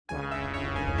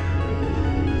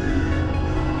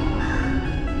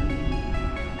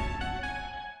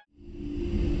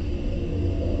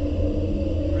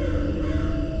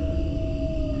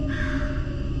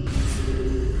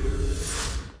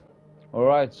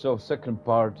Alright, so second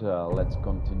part, let's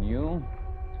continue.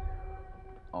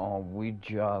 We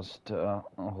just,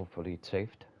 hopefully it's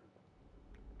saved.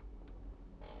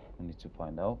 I need to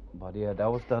find out. But yeah,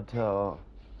 that was that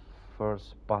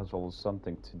first puzzle,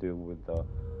 something to do with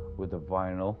the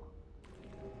vinyl.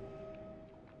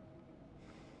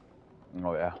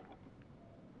 Oh yeah.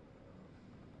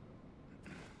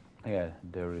 Yeah,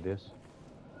 there it is.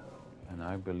 And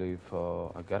I believe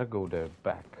I gotta go there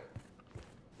back.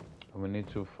 We need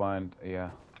to find,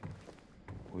 yeah,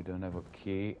 we don't have a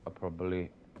key. Probably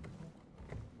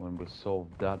when we solve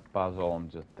that puzzle, I'm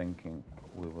just thinking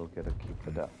we will get a key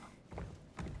for that.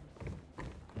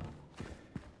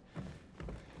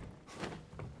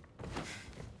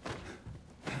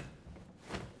 I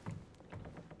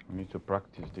need to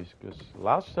practice this because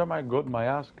last time I got my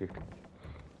ass kicked.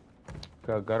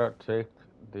 Okay, I gotta take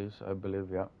this, I believe,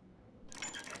 yeah.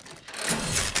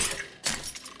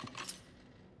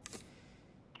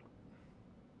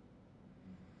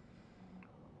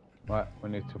 Right, we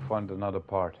need to find another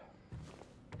part.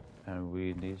 And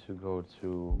we need to go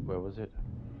to, where was it?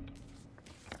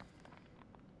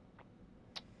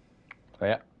 Oh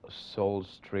yeah, Soul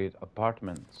Street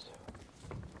Apartments.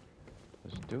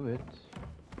 Let's do it.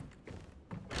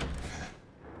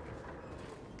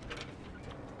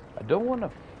 I don't want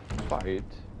to fight,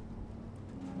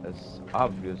 as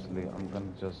obviously I'm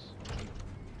gonna just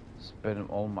spend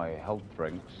all my health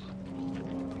drinks.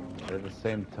 But at the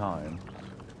same time,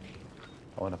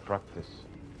 I want to practice.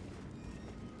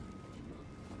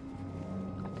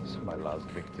 This is my last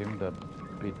victim that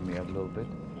beat me up a little bit.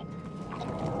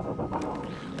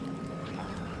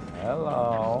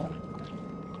 Hello.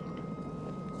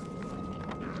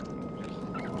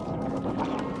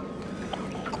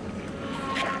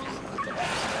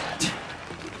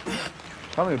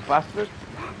 Come here, bastard.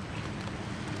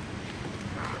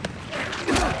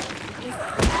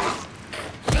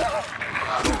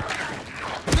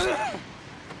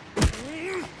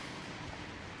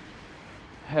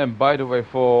 And by the way,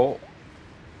 for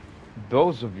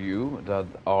those of you that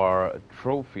are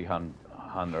trophy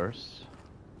hunters,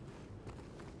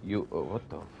 you what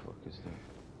the fuck is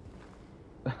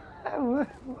that? What?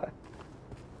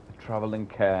 A traveling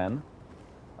can.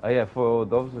 Oh yeah, for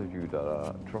those of you that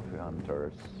are trophy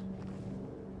hunters,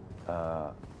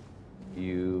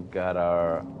 you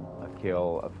gotta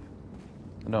kill. I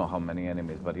don't know how many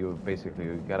enemies, but you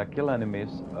gotta kill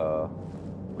enemies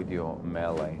with your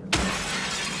melee.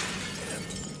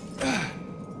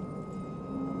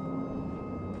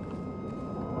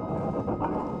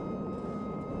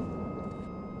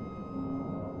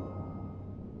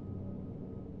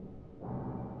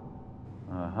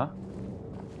 Uh-huh.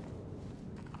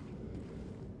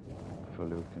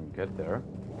 Hopefully we can get there.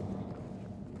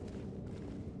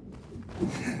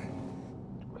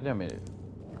 Wait a minute.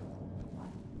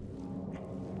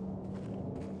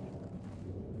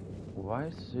 Why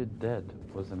is it dead?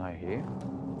 Wasn't I here?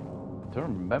 I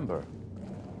don't remember.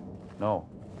 No.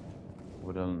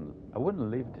 I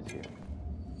wouldn't leave this here.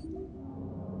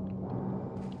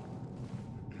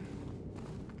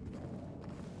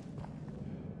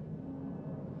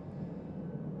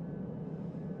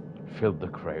 Feel the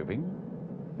craving?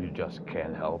 You just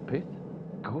can't help it?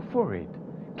 Go for it.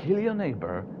 Kill your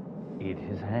neighbor. Eat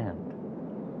his hand.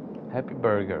 Happy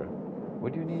burger.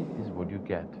 What you need is what you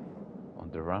get. On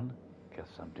the run, get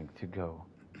something to go.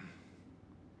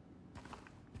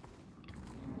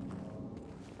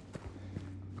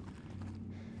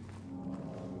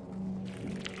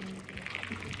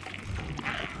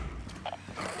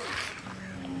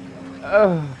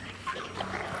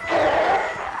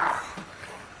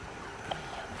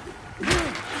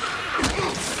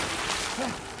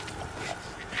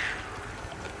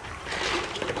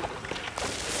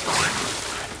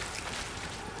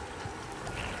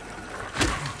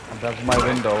 That's my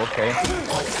window, okay.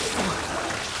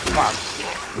 Fuck.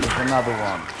 There's another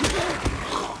one.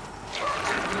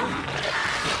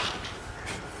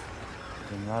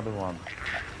 There's another one.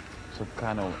 Some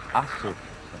kind of acid.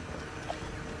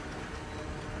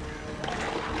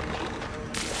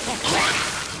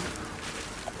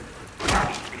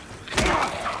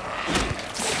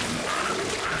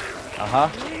 Uh-huh.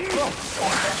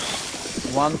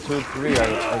 1, 2, 3,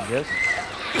 I guess.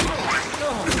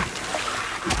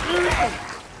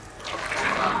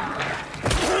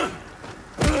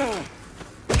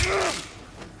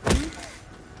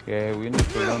 Okay, we need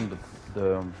to learn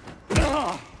the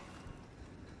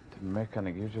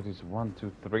mechanic. Usually it's 1,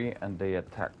 2, 3, and they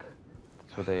attack.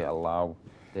 So they allow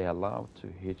to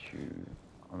hit you.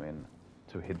 I mean,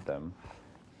 to hit them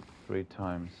 3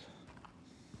 times.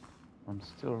 I'm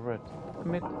still red.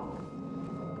 Admit.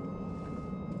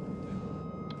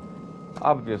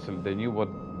 Obviously, they knew what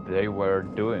they were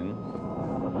doing,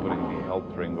 putting the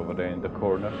health ring over there in the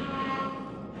corner.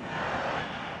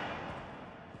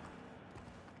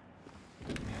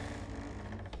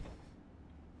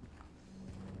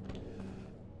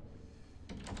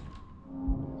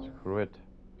 Screw it.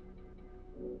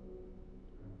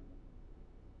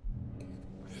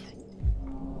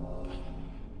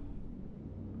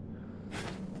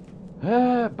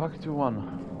 Back to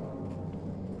one.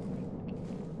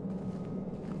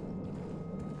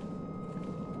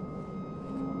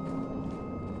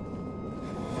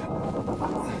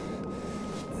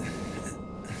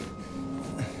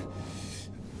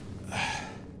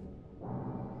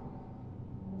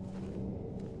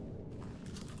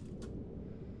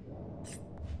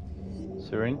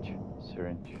 Syringe?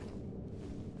 Syringe.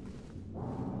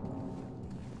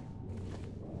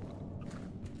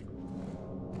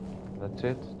 That's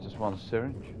it? Just one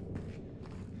syringe?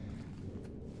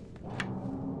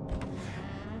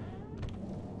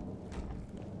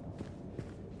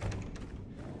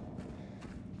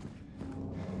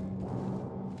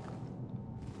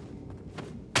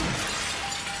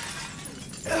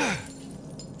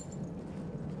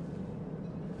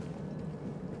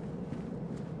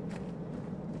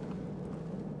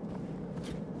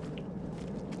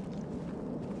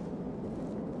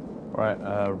 Right,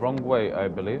 wrong way, I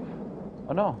believe.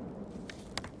 Oh no.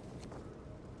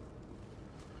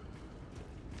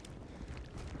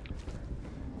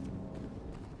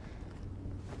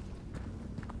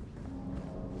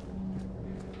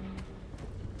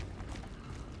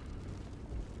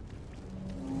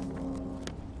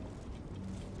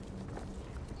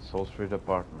 Soul Street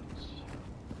Apartments.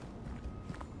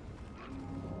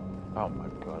 Oh my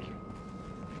god.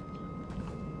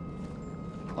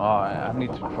 Oh, I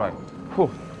need to try. Whew,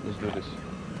 let's do this.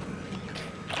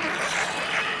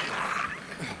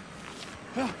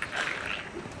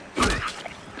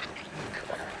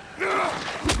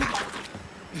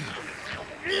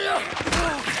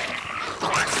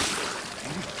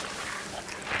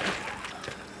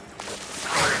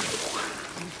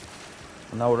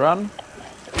 Now run.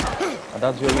 Oh,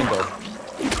 that's your window.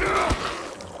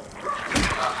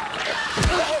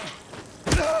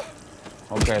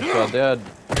 Okay, so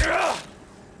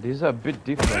these are a bit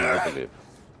different, I believe.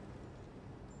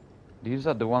 These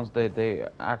are the ones that they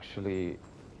actually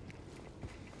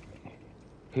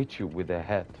hit you with their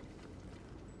head.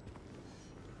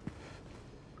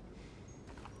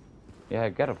 Yeah, I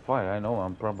gotta fight. I know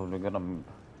I'm probably gonna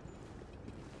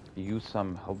use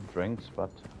some health drinks,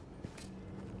 but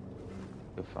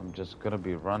if I'm just gonna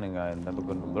be running, I'm never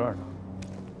gonna learn.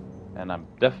 And I'm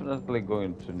definitely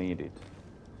going to need it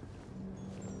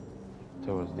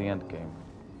towards the end game.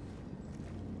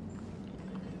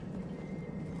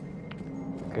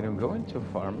 Can you go into a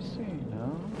pharmacy?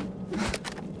 No?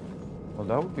 Well,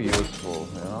 that would be useful,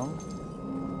 you know?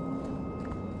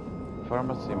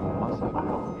 Pharmacy must have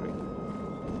health drink.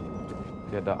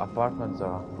 Yeah, the apartments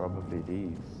are probably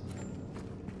these.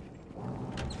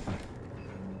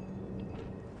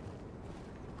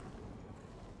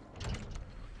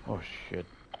 Oh shit.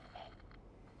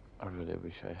 I really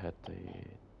wish I had the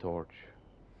torch.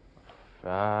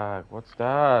 Fuck, what's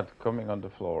that coming on the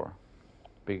floor?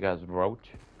 Big ass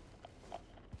roach.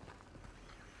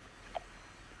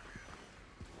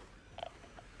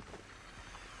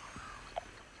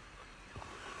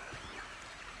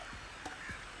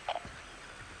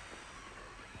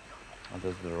 Oh,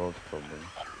 that's the roach probably.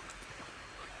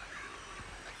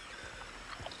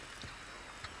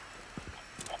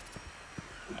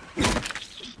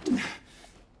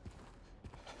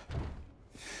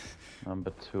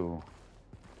 Number 2.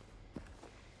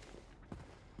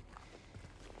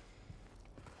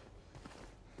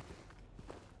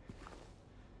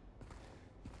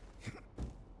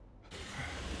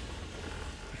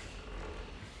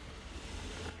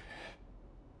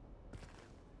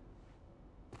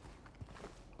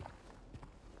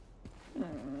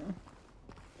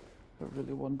 I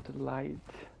really want the light.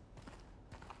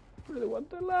 Really want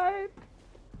the light.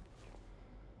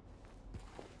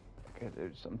 Okay,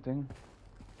 there's something.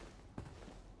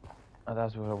 Oh,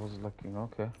 that's where I was looking.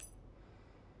 Okay.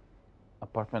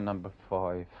 Apartment number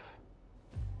 5.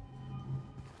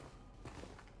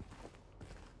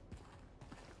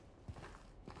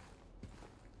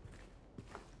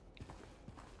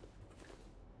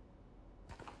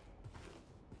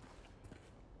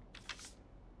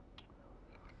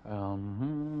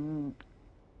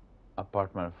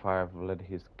 Apartment 5, let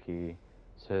his key.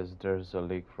 Says there's a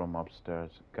leak from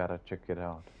upstairs. Gotta check it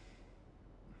out.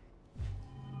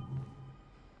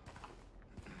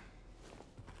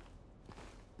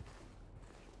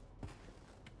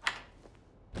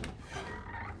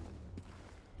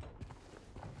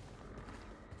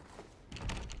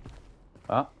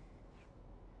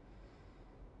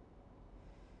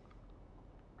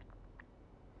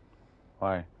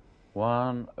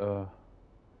 One,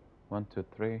 two,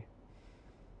 three.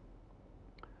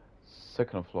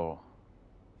 Second floor.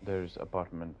 There's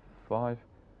apartment 5,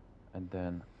 and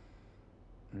then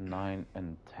 9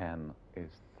 and 10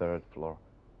 is third floor.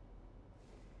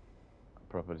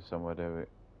 Probably somewhere there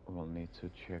we will need to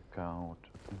check out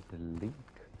the leak.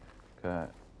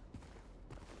 Okay.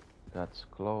 That's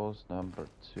closed. Number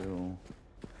 2.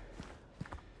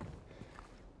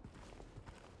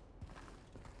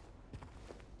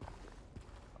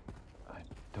 I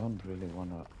don't really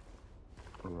want to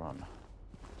run.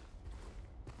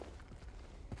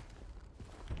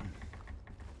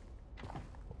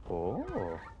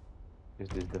 Oh, is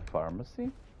this the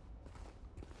pharmacy?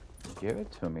 Give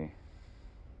it to me.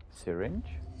 Syringe.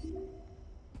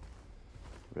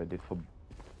 Ready for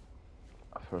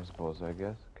first boss, I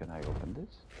guess. Can I open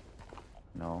this?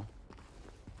 No.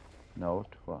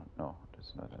 Note? Well, no,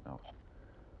 that's not a note.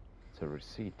 It's a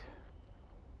receipt.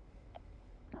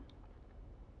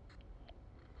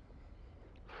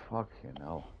 Fucking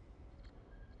hell.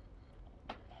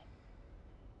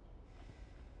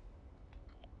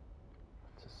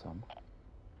 That's a sum.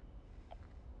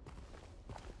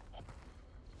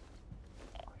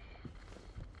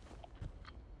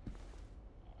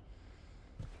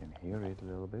 I can hear it a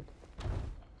little bit.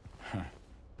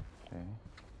 Okay.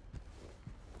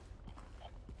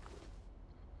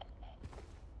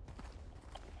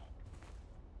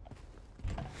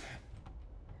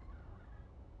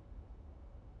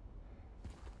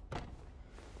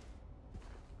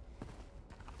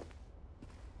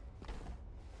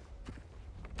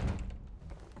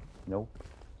 Nope.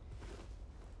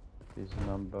 This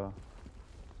number.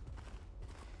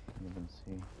 Can't even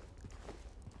see.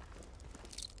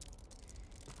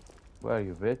 Where are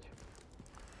you, bitch?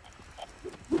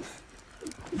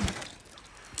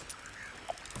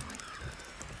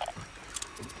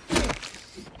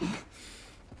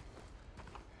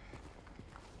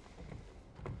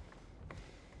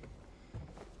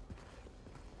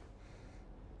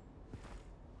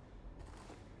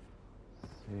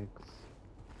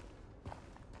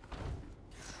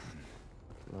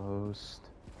 Closed.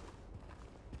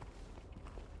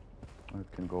 We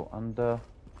can go under.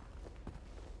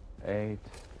 8,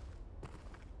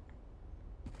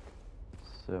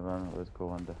 7. Let's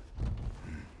go under.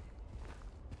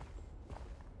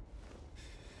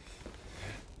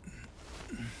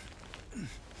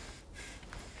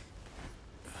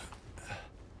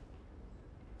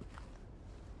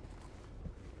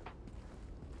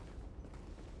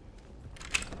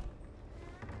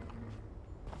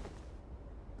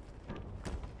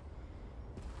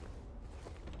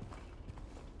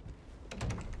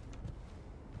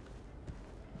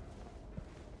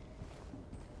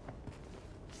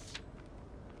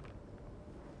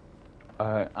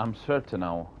 I'm certain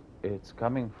now it's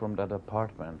coming from that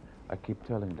apartment. I keep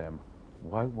telling them,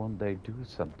 why won't they do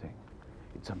something?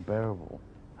 It's unbearable.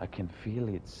 I can feel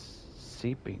it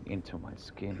seeping into my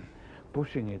skin,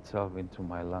 pushing itself into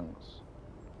my lungs.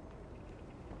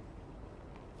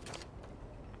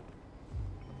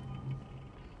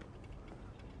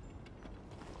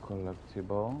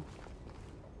 Collectible.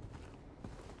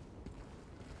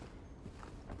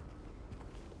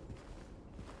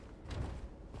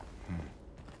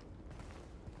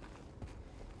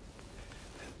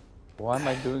 Why am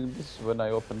I doing this when I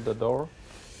open the door?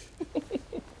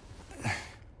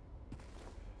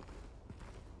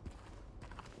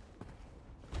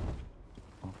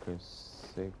 Okay,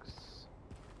 6,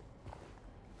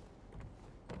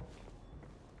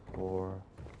 4.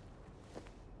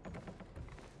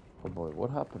 Oh boy,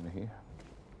 what happened here?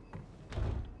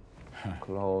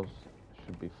 Close.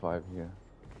 Should be 5 here.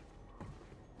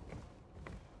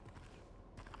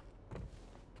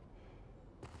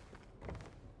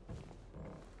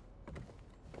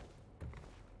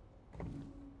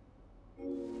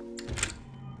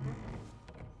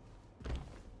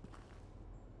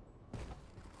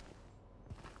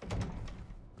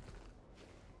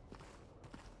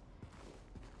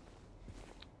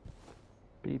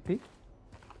 BP.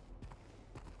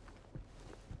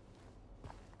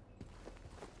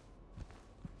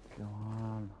 Come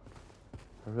on.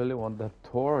 I really want that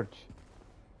torch.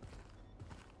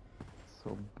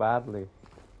 So badly.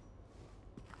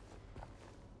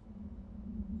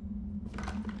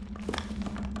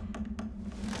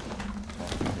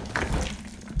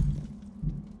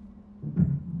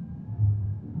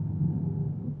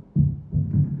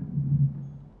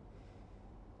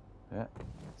 Yeah,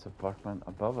 it's an apartment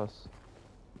above us.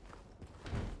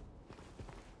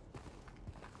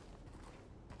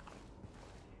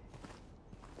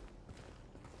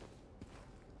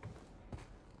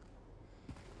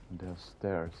 There's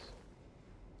stairs.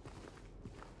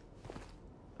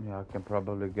 Yeah, I can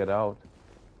probably get out.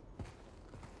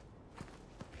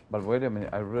 But wait a minute,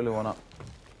 I really wanna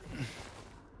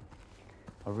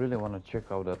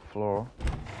check out that floor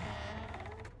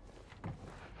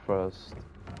first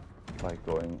by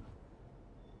going,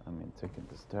 taking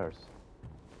the stairs.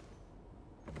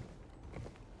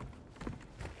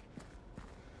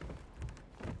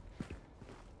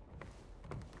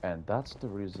 And that's the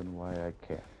reason why I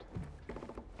can't.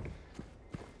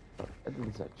 But at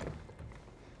least I checked.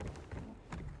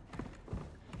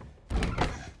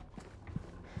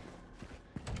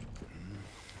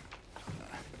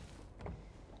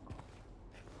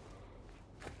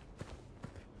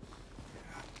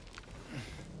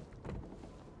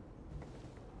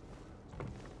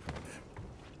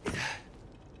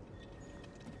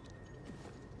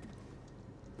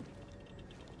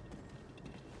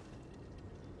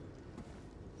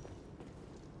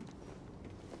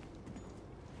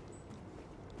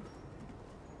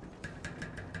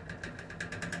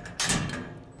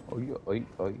 Oi, oi,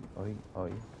 oi, oi,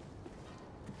 oi.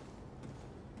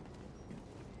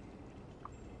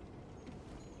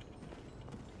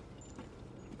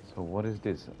 So what is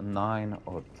this? 9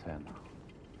 or 10?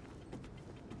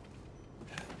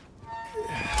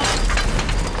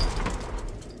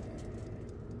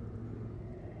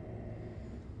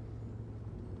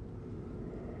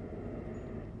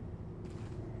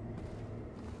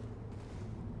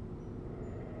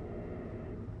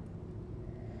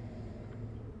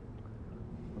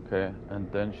 Okay, and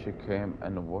then she came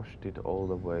and washed it all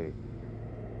away.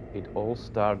 It all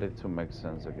started to make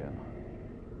sense again.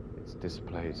 It's this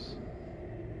place.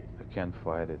 I can't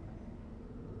fight it.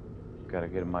 Gotta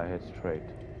get my head straight.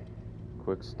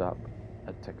 Quick stop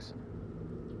at Texan.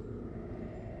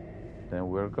 Then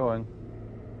we're going.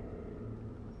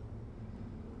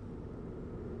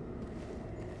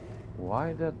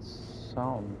 Why that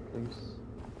sound, please?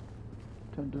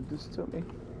 Don't do this to me.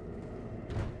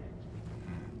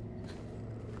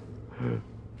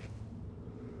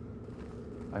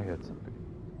 I heard something.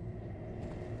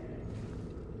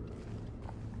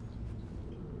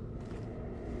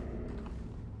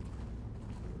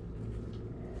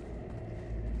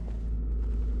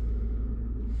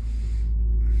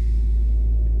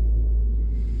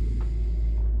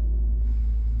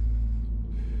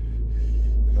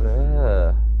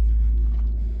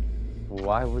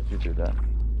 Why would you do that?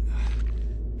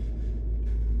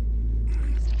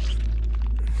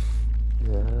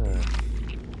 Yeah.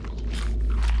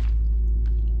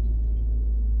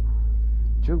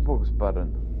 Jukebox button.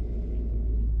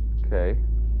 Okay.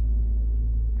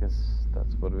 Guess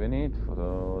that's what we need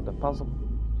for the puzzle.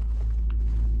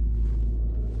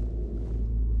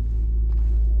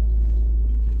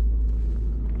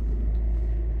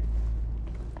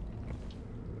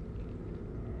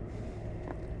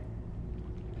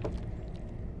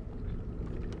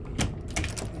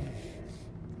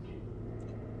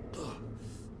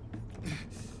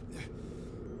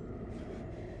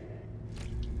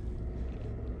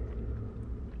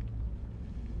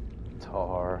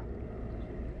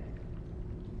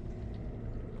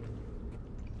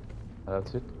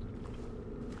 That's it.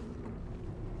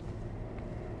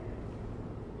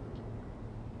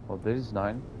 Well, there is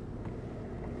 9.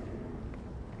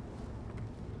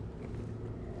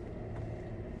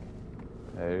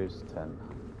 There is 10.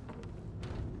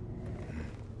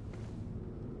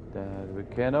 That we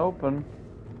can open.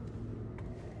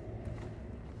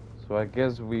 So I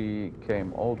guess we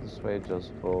came all this way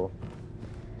just for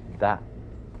that.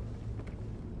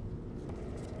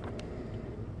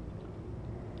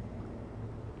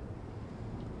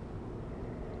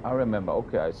 I remember,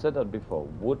 okay, I said that before.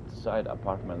 Woodside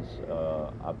apartments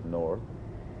up north.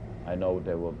 I know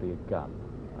there will be a gun.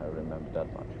 I remember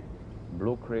that much.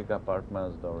 Blue Creek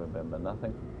apartments, don't remember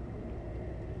nothing.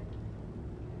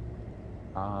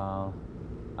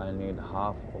 I need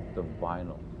half of the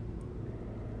vinyl.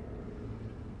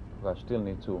 I still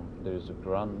need 2. There is a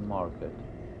Grand Market,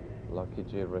 Lucky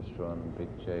J Restaurant, Big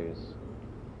J's.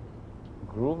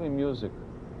 Groovy music.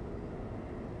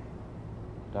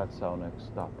 That's our next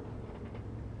stop.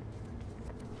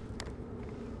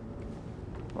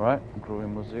 Alright, groovy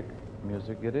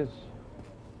music it is.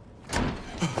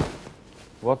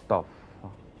 What the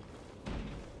fuck?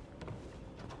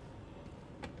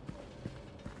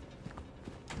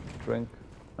 Drink?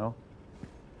 No?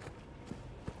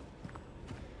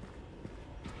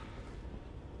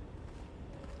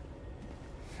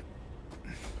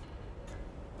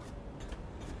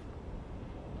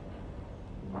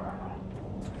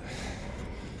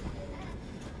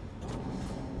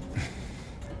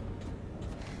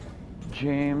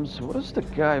 James, what is the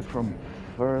guy from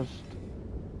first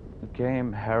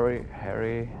game Harry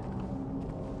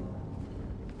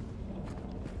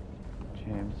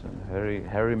James and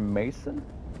Harry Mason?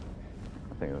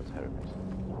 I think it was Harry Mason.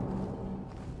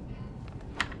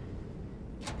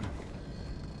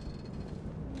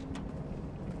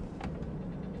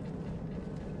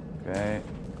 Okay,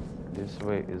 this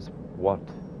way is what?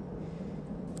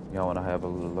 You wanna have a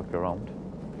look around?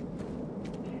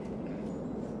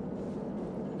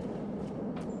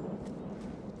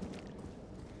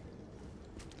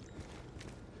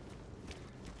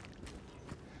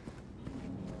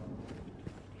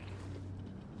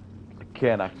 I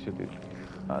can actually.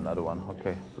 Another one.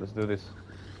 Okay, let's do this.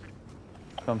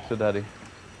 Come to daddy.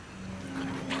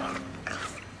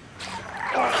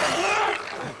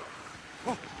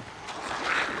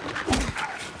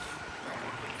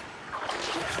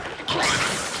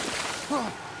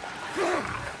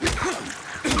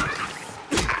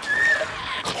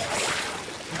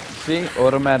 See,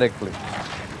 automatically.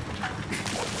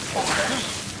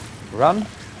 Run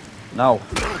now.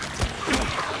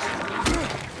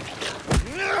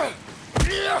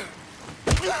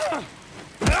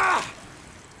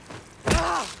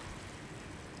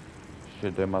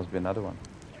 Shit, there must be another one.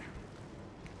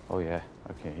 Oh yeah,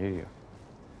 I can hear you.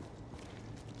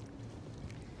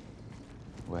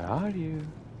 Where are you?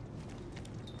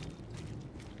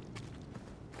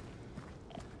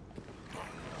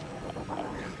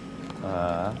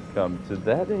 Come to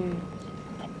daddy.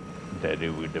 Daddy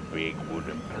with the big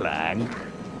wooden plank.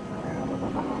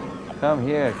 Come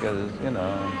here, cause you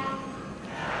know.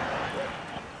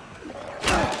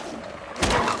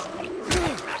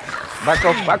 Back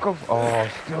off, back off. Oh,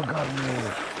 still got me.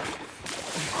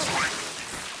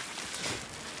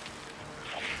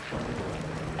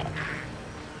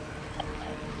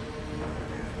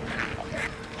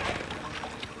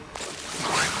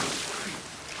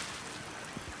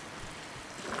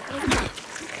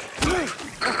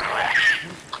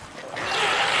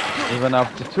 Even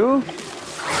up to 2.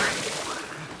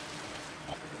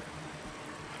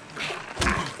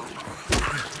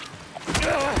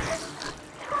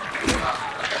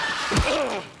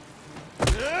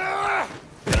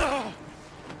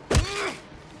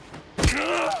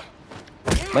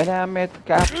 But I met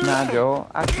Capnado.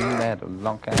 I think that a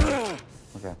long time.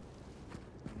 Okay.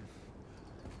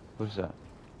 Who's that?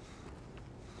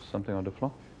 Something on the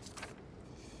floor?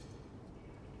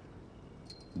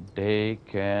 They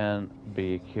can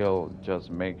be killed.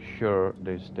 Just make sure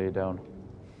they stay down.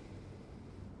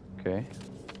 Okay.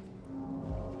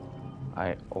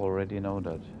 I already know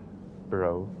that,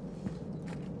 bro.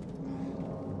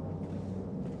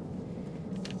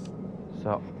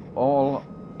 So all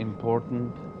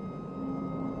important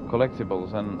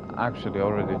collectibles, and actually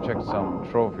already checked some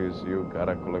trophies. You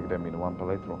gotta collect them in one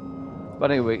playthrough.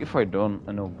 But anyway, if I don't,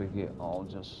 no biggie. I'll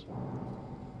just.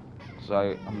 So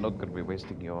I'm not gonna be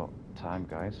wasting your time,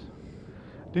 guys.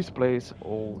 This place,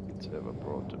 all it's ever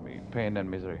brought to me, pain and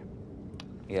misery.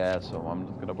 Yeah, so I'm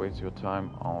not gonna waste your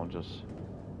time. I'll just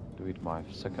do it my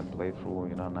second playthrough,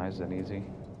 you know, nice and easy.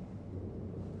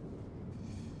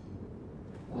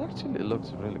 It actually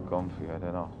looks really comfy, I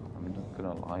don't know. I'm not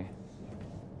gonna lie.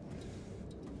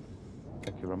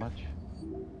 Thank you very much.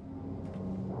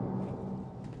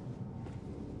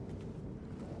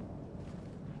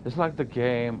 It's like the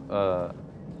game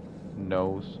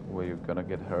knows where you're gonna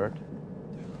get hurt.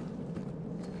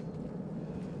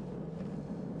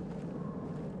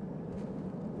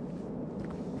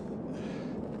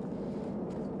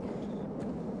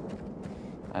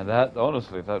 And that,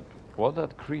 honestly, that what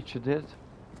that creature did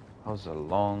was a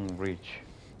long reach.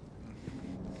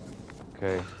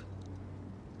 Okay.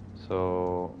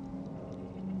 So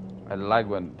I like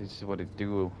when this is what it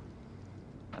do.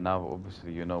 And now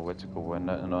obviously you know where to go and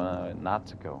not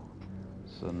to go.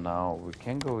 So now we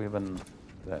can go even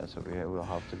there. So we'll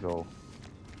have to go.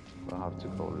 We'll have to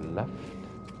go left.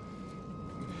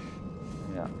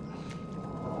 Yeah.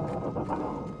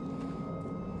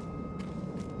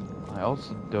 I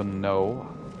also don't know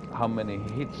how many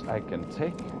hits I can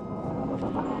take.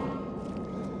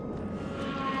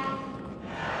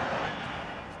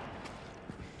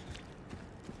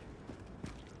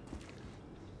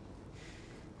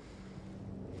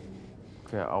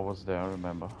 Okay, I was there,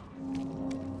 remember.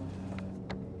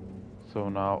 So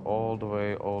now all the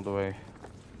way.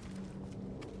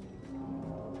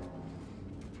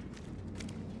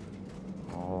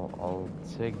 I'll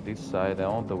take this side and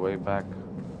all the way back.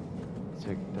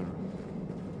 Take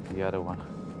the other one.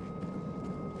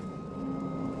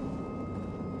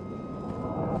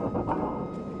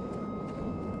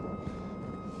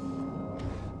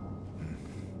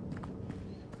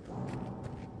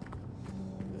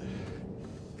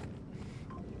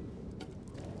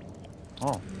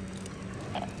 Oh.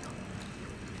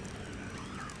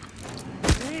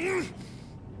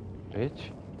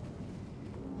 Bitch.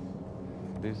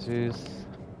 This is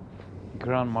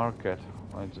Grand Market.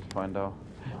 I just find out.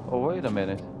 Oh, wait a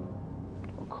minute.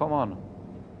 Oh, come on.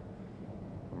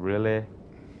 Really?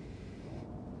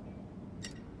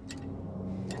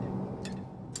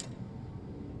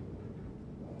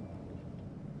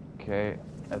 Okay,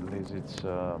 at least it's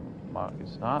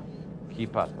not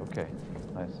keypad. Okay,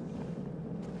 nice.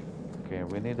 Okay,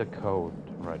 we need a code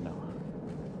right now.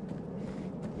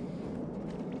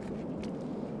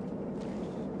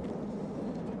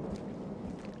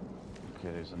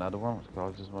 Okay, there's another one. So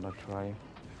I just want to try.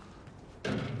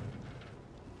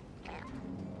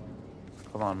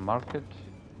 Come on, market.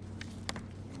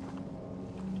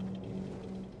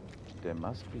 There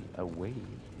must be a way.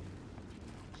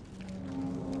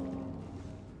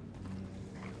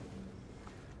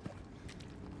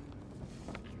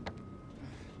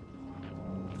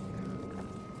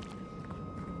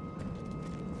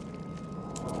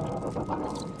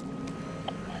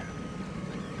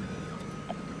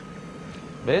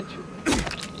 Bitch.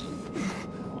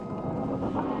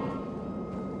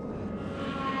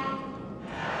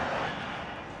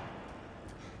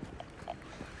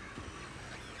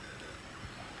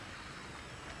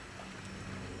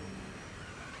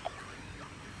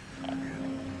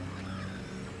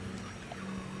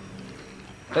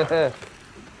 Come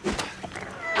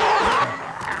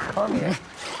here.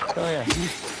 Come here.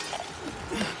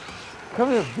 Come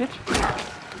here, bitch.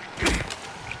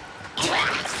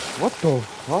 What the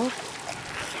fuck?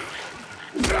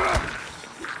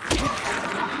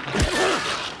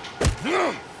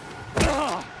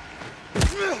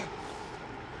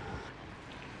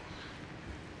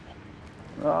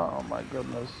 Oh my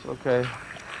goodness, okay.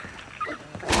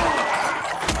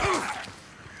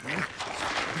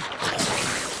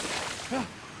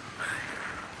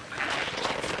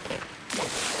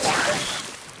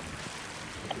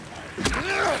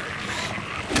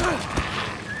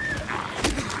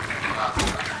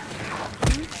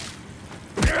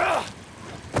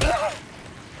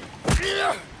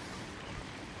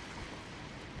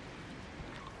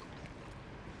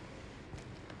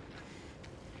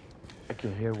 I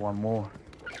can hear one more.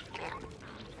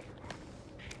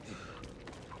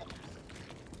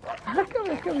 Come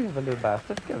here, little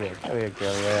bastard. Come here.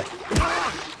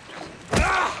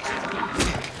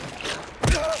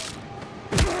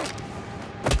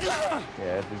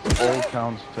 Yeah, this all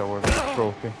counts towards the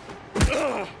trophy.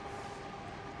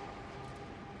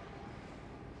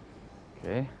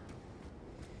 Okay.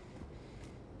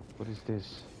 What is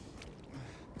this?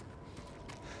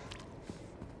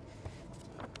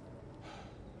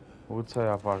 Woodside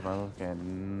apartment. Okay,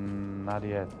 not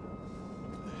yet.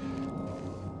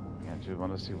 I just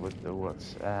want to see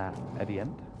what's at the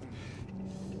end.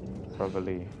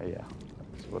 Probably, yeah.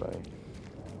 That's what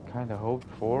I kind of hoped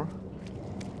for.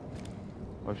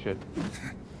 Oh shit.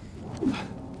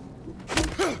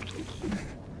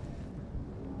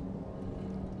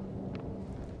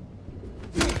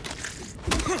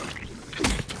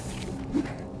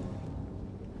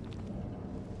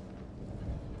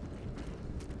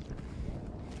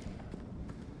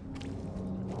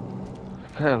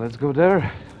 Okay, let's go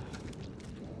there.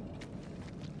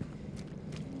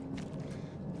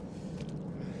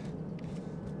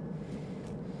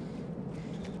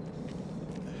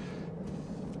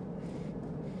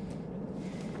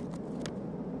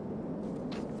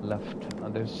 Left,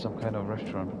 and there's some kind of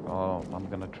restaurant. Oh, I'm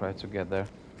gonna try to get there.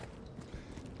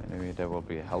 Maybe there will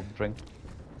be a health drink.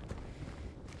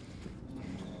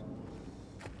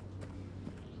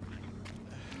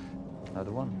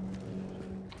 Another one.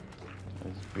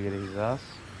 Let's beat his ass.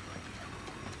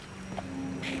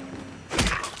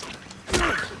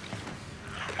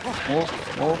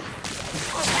 Move.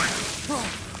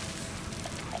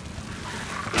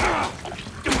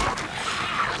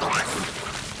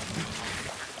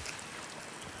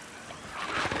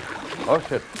 Oh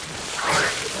shit.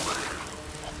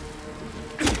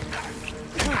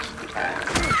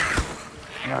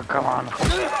 Yeah, come on.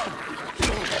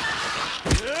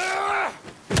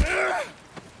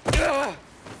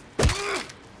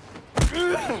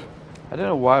 I don't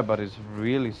know why, but it's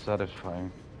really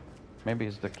satisfying. Maybe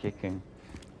it's the kicking.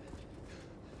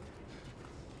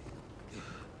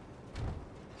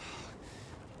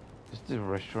 Is this a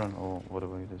restaurant or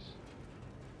whatever it is?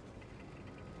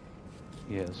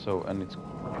 Yeah, so, and it's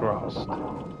crossed.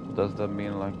 Does that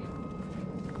mean like...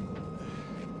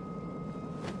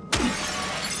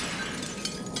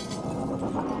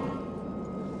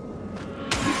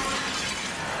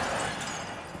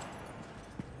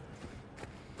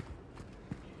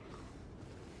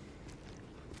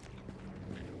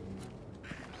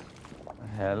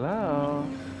 Hello.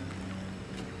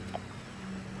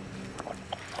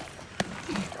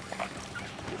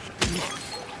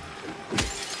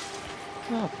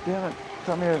 Oh, damn it.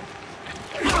 Come here.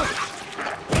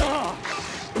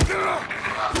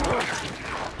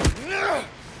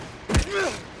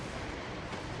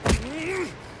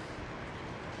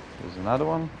 There's another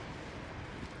one.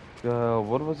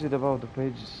 What was it about the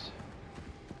pages?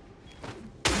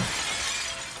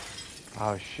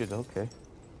 Oh shit, okay.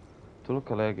 To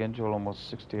look like Angel, almost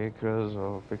 60 acres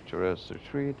of picturesque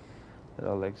retreat at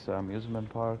Alexa Amusement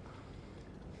Park.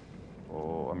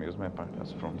 Oh, amusement park,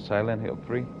 that's from Silent Hill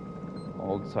 3.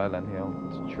 Old Silent Hill,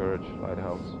 it's church,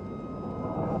 lighthouse.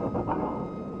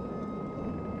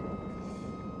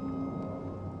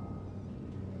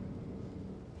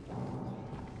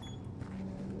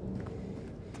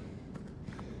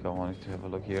 I wanted to have a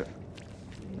look here.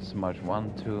 Smudge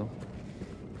 1, 2.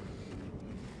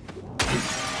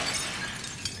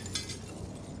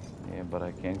 Yeah, but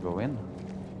I can't go in.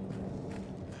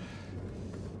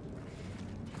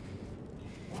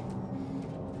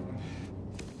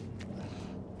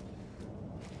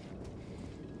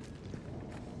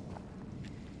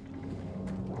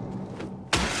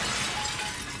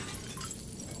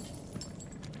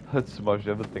 Let's smash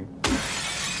everything.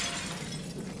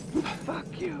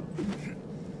 Fuck you,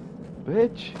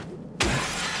 bitch.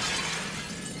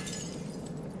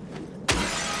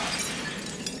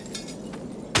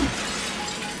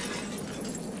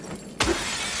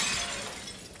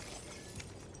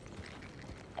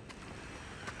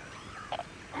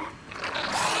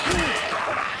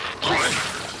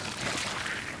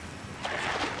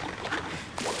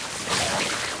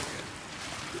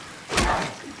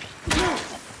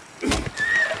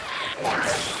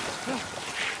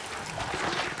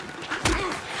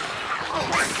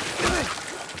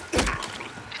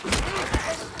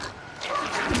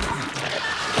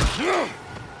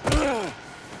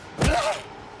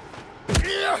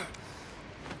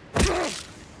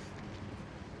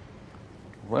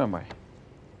 Where am I?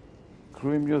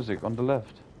 Crew music on the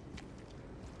left.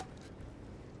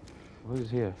 What is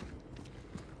here?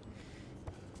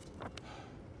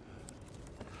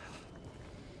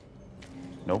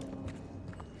 Nope.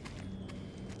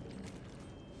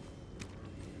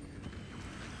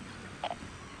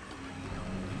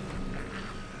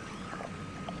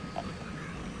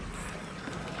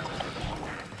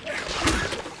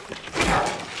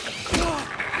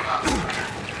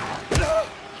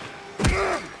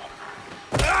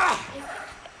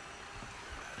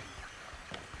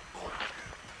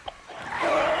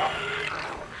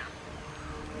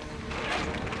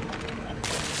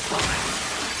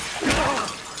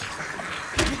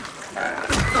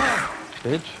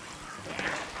 Bitch.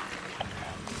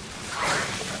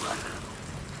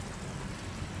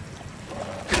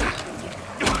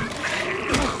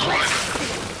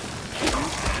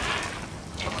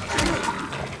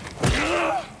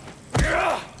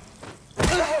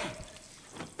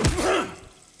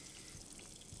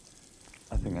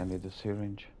 I think I need a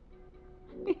syringe.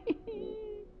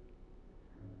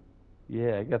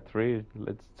 Yeah, I got 3.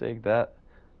 Let's take that.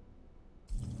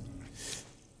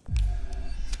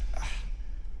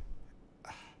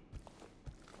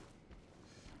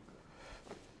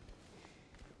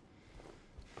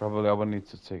 Probably I will need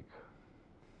to take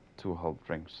 2 health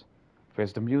drinks.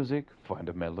 Face the music, find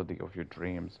the melody of your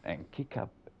dreams, and kick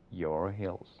up your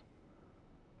heels.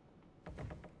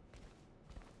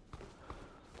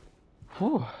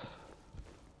 Whew.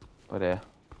 But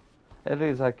at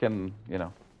least I can,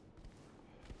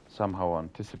 somehow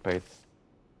anticipate.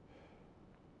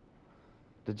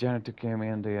 The janitor came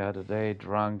in the other day,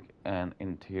 drunk and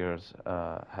in tears,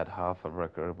 had half a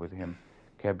record with him,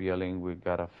 kept yelling, "We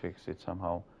gotta fix it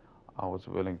somehow." I was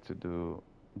willing to do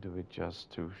it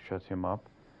just to shut him up.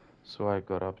 So I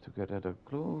got up to get at a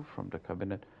glue from the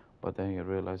cabinet, but then he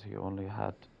realized he only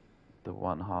had the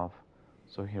one half,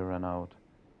 so he ran out.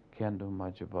 Can't do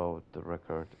much about the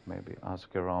record. Maybe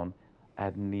ask around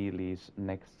at Neely's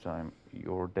next time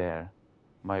you're there.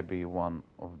 Might be one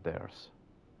of theirs.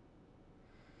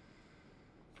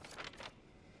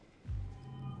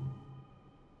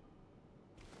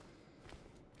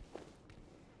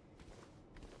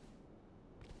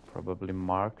 Probably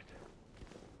marked.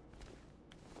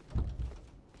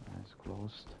 It's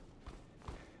closed.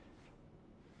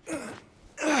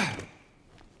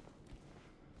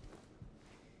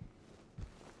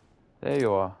 There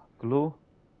you are. Glue.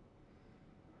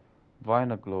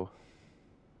 Vinyl glue.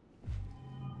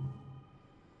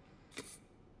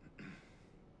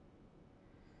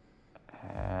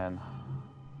 And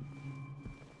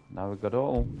now we got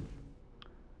all.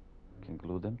 Can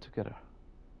glue them together.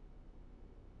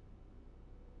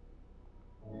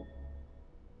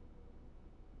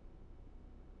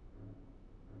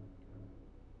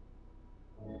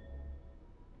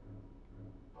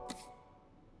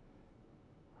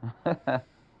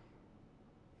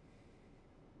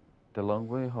 The long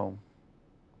way home.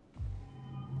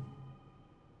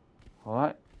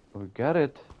 Alright, we got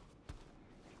it.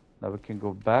 Now we can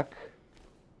go back.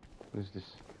 What is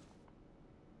this?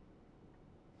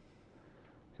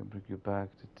 Can bring you back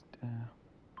to.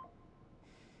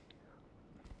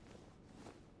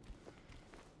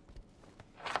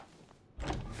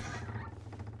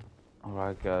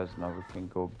 Alright guys, now we can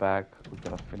go back. We're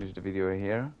gonna finish the video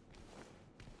here.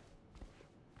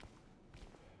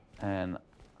 And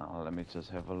let me just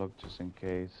have a look just in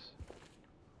case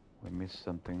we missed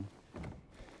something.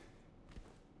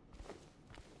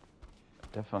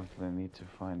 Definitely need to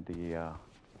find the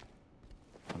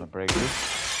wanna break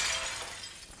this.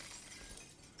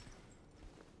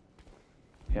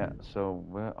 Yeah, so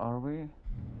where are we?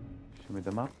 Show me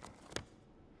the map.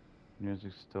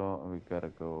 Music store, we gotta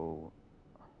go.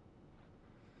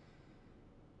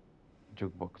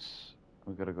 Jukebox,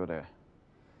 we gotta go there.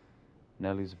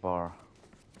 Nelly's bar.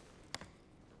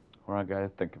 Alright guys,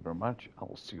 thank you very much. I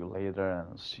will see you later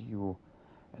and see you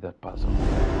at that puzzle.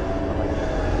 Bye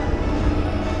bye.